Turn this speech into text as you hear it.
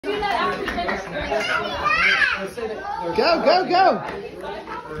Go, go, go.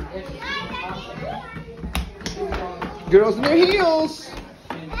 Girls in their heels.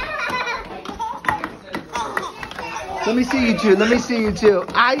 Let me see you two. Let me see you two.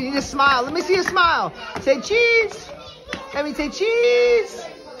 I need a smile. Let me see a smile. Say cheese. Emmy, say cheese.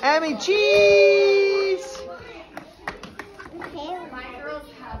 Emmy, cheese.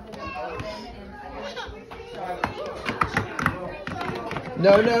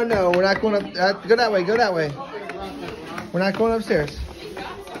 No, no, no. We're not going up. Go that way. Go that way. We're not going upstairs.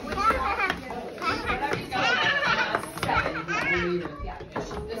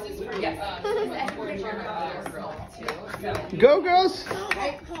 Go, girls.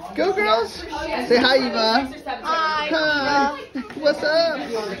 Go, girls. Say hi, Eva. Hi. Hi. What's up?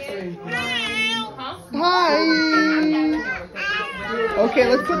 Hi. Okay,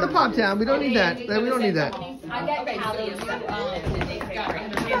 let's put the pop down. We don't need that. We don't need that. I get Callie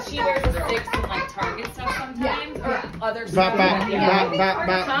and she wears the sticks and like Target stuff sometimes, or other stuff.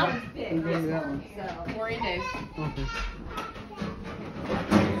 Lori and Dave.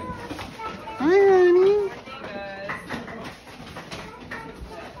 Hi, honey.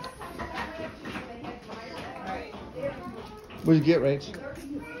 What'd you get, Rach?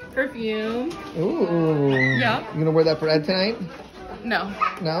 Perfume. Ooh. Yeah. You gonna wear that for Ed tonight? No.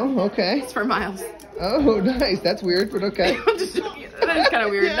 No? Okay. It's for Miles. Oh, nice. That's weird, but okay. That is kind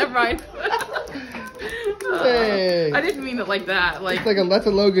of weird. Yeah. Never mind. Hey. I didn't mean it like that. Like. It's like that's a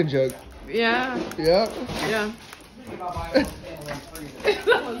Logan joke. Yeah. Yep. Yeah.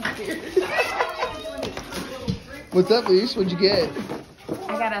 That was weird. What's up, Leash? What'd you get?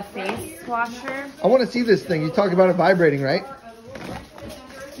 I got a face washer. I want to see this thing. You talked about it vibrating, right?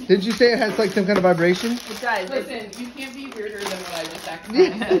 Did you say it has like some kind of vibration? It does. Listen, you can't be weirder than what I just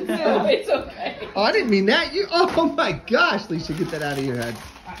actually said, so it's okay. Oh, I didn't mean that. Oh my gosh, Lisa, get that out of your head.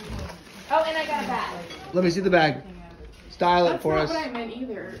 Oh, and I got a bag. Let me see the bag. Style it for us. That's not what I meant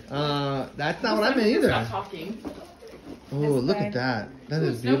either. That's not what I meant either. Stop talking. Oh, look at that. That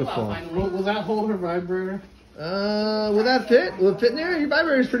is beautiful. Will that hold her vibrator? Will that fit? Will it fit in there? Your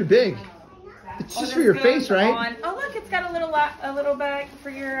vibrator is pretty big. It's just for your face, right? Oh, look, it's got a little bag for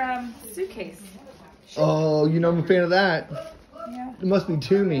your suitcase. Oh, you know I'm a fan of that. Yeah. It must be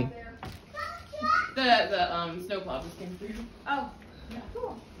Toomey. The snowplow just came through. Oh,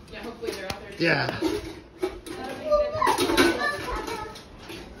 cool. Yeah, hopefully they're out there. Yeah.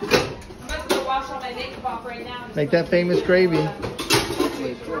 I'm about to go wash all my makeup off right now. Make that famous gravy.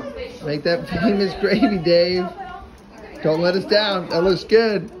 Make that famous gravy, Dave. Don't let us down. That looks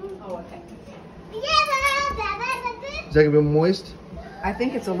good. Is that gonna be moist? I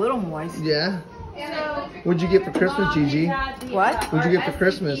think it's a little moist. Yeah. What'd you get for Christmas, Gigi? What? What'd you get for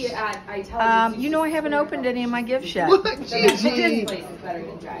Christmas? You know I haven't opened any of my gifts yet. What, Gigi?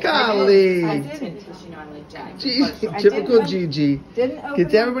 Golly. I didn't. Gigi, typical Gigi. Didn't open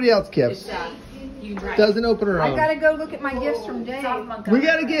Gets everybody else gifts. Doesn't open her I own. gotta go look at my gifts from Dave. We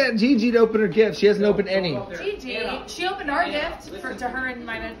gotta get Gigi to open her gifts. She hasn't opened any. Gigi, she opened our gift to her and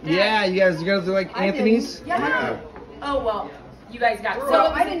my dad. Yeah, you guys are like Anthony's? Yeah. Oh, well, you guys got So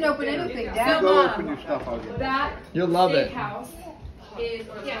I didn't open anything, Dad. Go open your stuff, I'll get it. That You'll love it. steakhouse is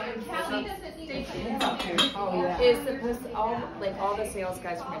Oh, is supposed to, all the sales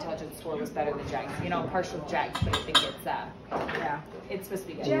guys from Intelligence Store was better than Jack's. You know, partial Jack's, but I think it's yeah. it's supposed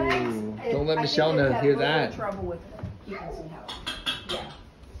to be good. Ooh, don't let Michelle hear that. Trouble with keeping some help. Yeah.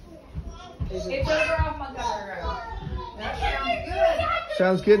 It's over off Montgomery Road. That sounds good.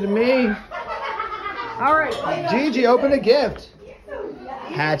 Sounds good to me. All right. Gigi, open a gift.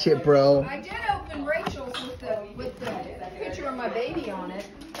 Hatchet, bro. I did open Rachel's with the picture of my baby on it.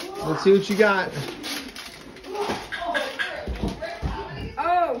 Let's see what you got.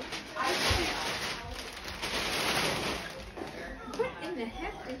 Oh. What in the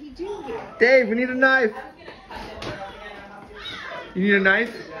heck did he do here? Dave, we need a knife. You need a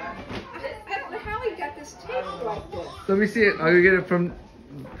knife? I don't know how he got this tape like this. Let me see it. I'll go get it from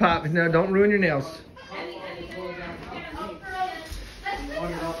Pop. No, don't ruin your nails.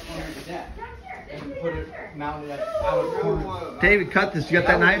 Put it mounted at out corner. David, cut this. You got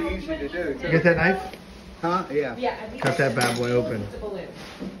that knife? Easy to do. You got that knife? Huh? Yeah. Cut that bad boy open.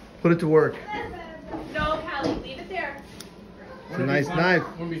 Put it to work. No, Callie, leave it there. It's a nice knife.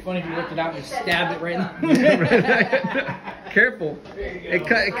 Wouldn't it be funny if you whipped it out and just stabbed it right in Careful. It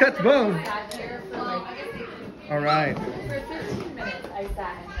cuts bone. All right. For 15 minutes, I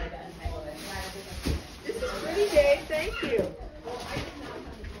sat and tried to untangle it. This is pretty, Dave. Thank you.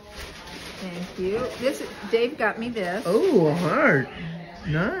 Thank you. Dave got me this. Oh, a heart.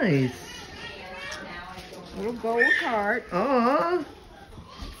 Nice. Little gold heart. Aw.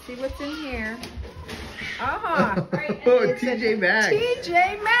 see what's in here. Uh-huh. Oh, It's a TJ Maxx.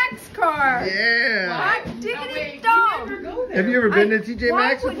 TJ Maxx car. Yeah. Hot diggity dog. Have you ever been to TJ Why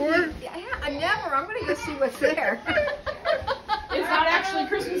Maxx would before? Yeah, I never. I'm gonna go see what's there. It's not actually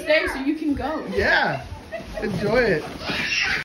Christmas Day, so you can go. Yeah. Enjoy it.